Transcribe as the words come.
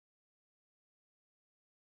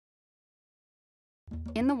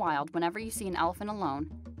In the wild, whenever you see an elephant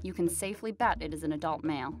alone, you can safely bet it is an adult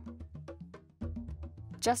male.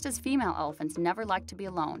 Just as female elephants never like to be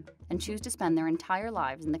alone and choose to spend their entire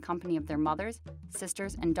lives in the company of their mothers,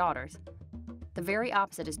 sisters, and daughters, the very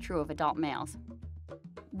opposite is true of adult males.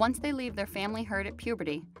 Once they leave their family herd at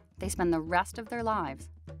puberty, they spend the rest of their lives,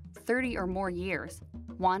 30 or more years,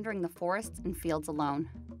 wandering the forests and fields alone.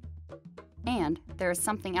 And there is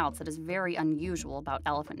something else that is very unusual about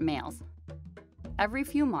elephant males. Every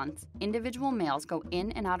few months, individual males go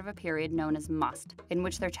in and out of a period known as must, in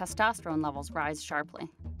which their testosterone levels rise sharply.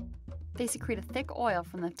 They secrete a thick oil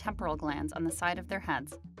from the temporal glands on the side of their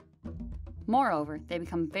heads. Moreover, they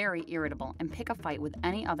become very irritable and pick a fight with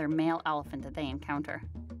any other male elephant that they encounter.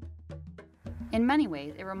 In many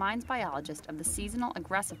ways, it reminds biologists of the seasonal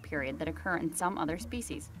aggressive period that occur in some other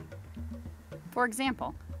species. For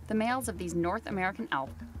example, the males of these North American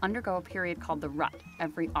elk undergo a period called the rut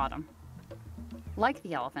every autumn. Like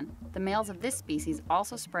the elephant, the males of this species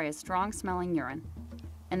also spray a strong-smelling urine,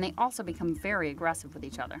 and they also become very aggressive with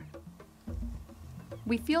each other.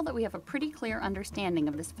 We feel that we have a pretty clear understanding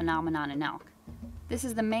of this phenomenon in elk. This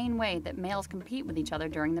is the main way that males compete with each other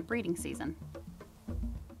during the breeding season.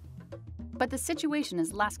 But the situation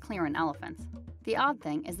is less clear in elephants. The odd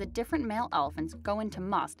thing is that different male elephants go into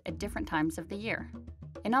must at different times of the year.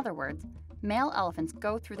 In other words, male elephants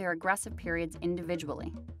go through their aggressive periods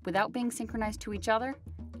individually, without being synchronized to each other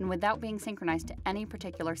and without being synchronized to any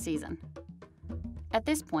particular season. At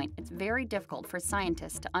this point, it's very difficult for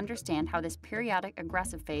scientists to understand how this periodic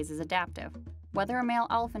aggressive phase is adaptive. Whether a male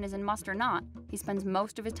elephant is in must or not, he spends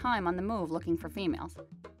most of his time on the move looking for females.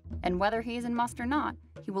 And whether he is in must or not,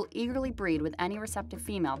 he will eagerly breed with any receptive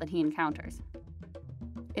female that he encounters.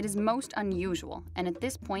 It is most unusual, and at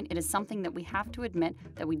this point it is something that we have to admit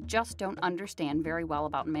that we just don't understand very well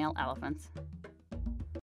about male elephants.